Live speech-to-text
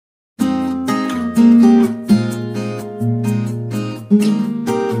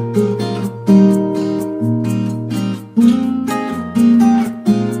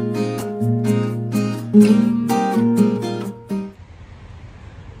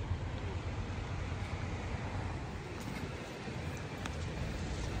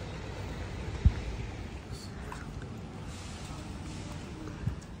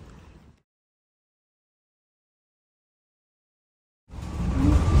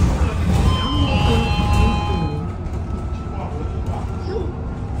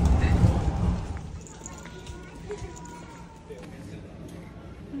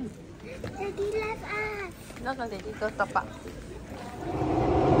ke tapak.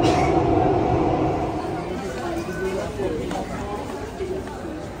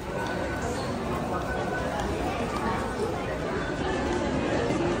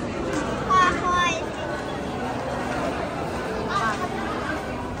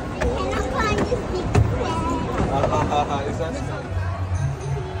 Is that so?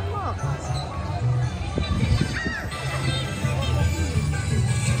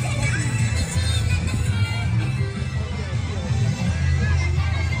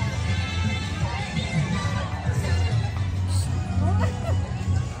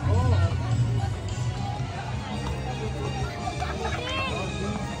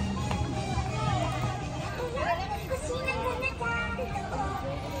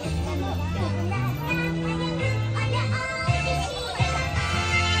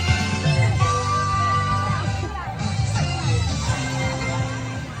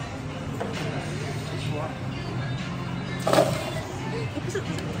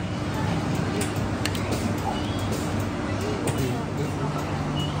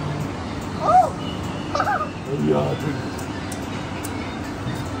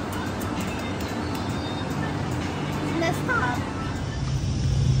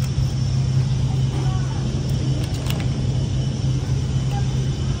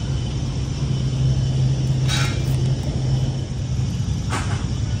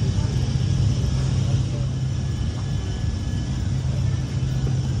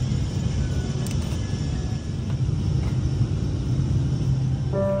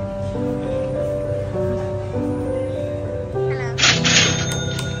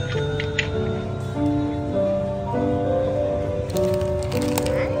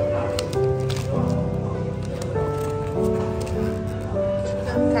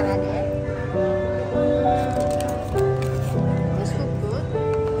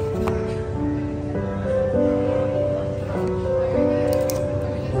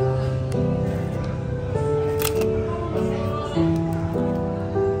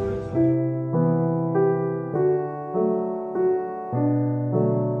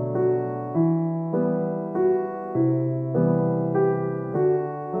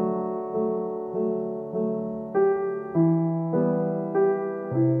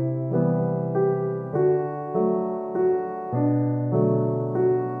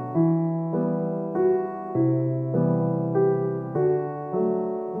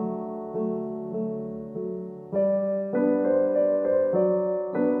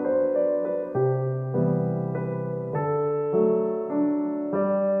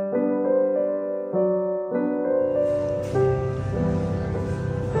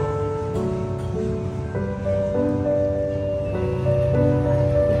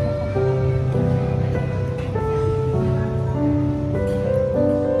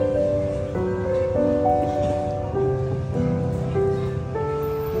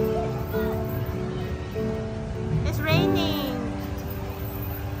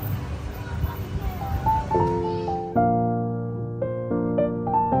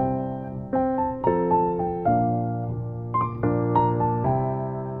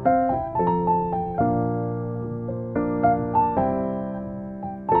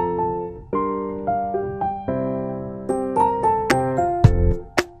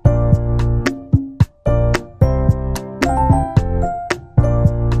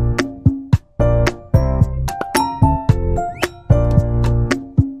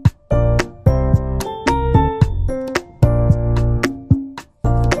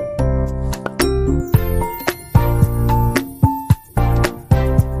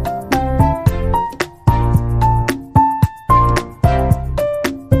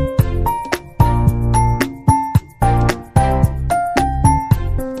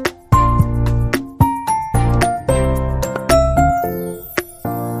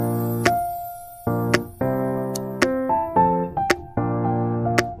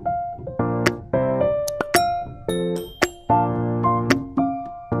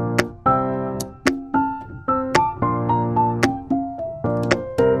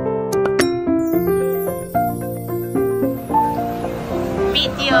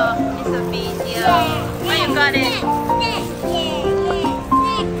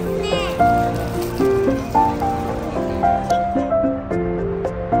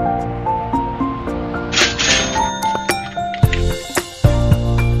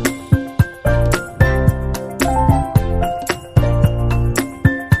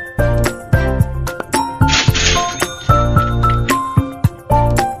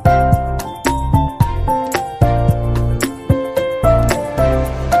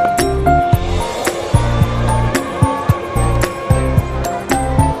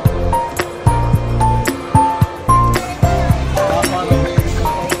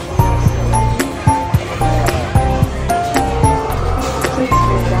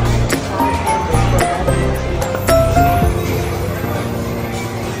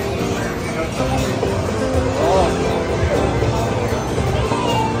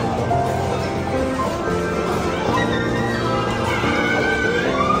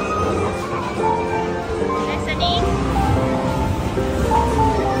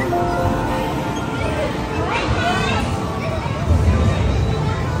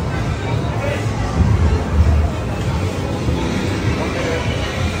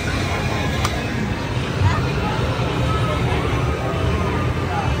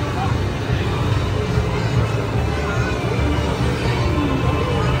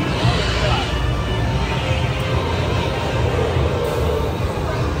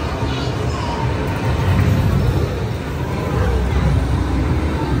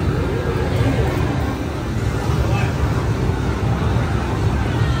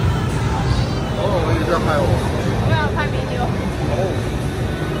 要拍我？我要拍美妞。哦。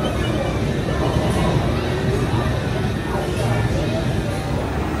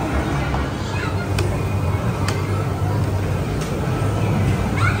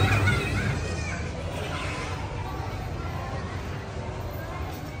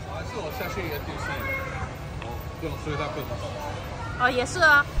还是我下去原地去，不用睡到更晚。哦，也是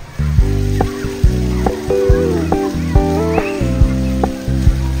啊。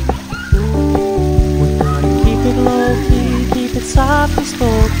Keep it softly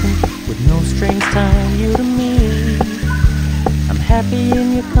spoken, with no strings tying you to me. I'm happy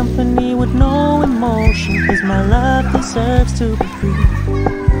in your company with no emotion, 'cause my love deserves to be free.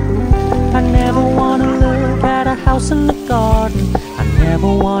 I never wanna look at a house in the garden, I never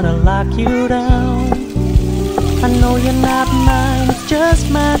wanna lock you down. I know you're not mine, it's just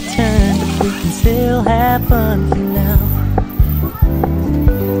my turn, but we can still have fun for now.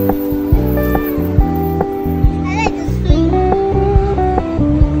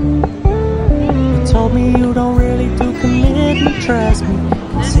 Told me you don't really do commitment, trust me.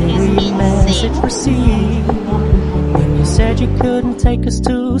 Consider your message received. When you said you couldn't take us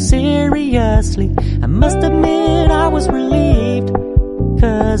too seriously, I must admit I was relieved.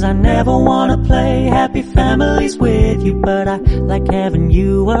 'Cause I never wanna play happy families with you, but I like having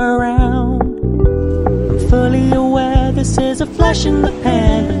you around. I'm fully aware this is a flash in the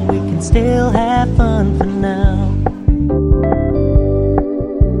pan, but we can still have fun for now.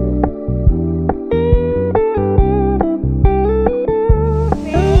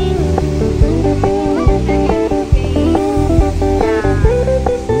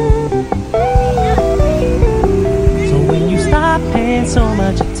 So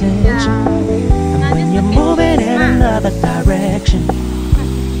much attention, and when you're moving in another direction,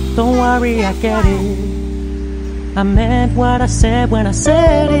 don't worry, I get it. I meant what I said when I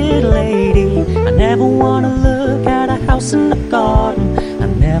said it, lady. I never wanna look at a house in the garden, I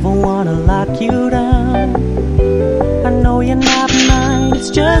never wanna lock you down. I know you're not mine, it's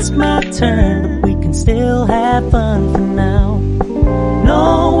just my turn, but we can still have fun for now.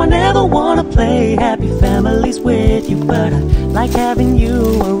 No, I never wanna play happy families with you, but I like having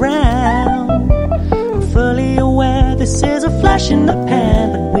you around. I'm fully aware this is a flash in the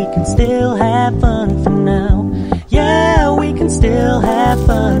pan, but we can still have fun for now. Yeah, we can still have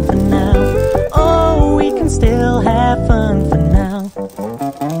fun for now. Oh, we can still have fun for now.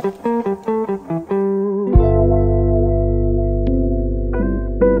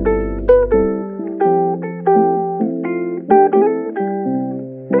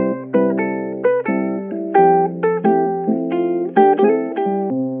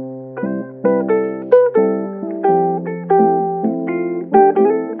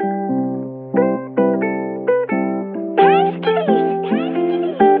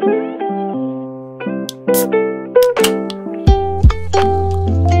 You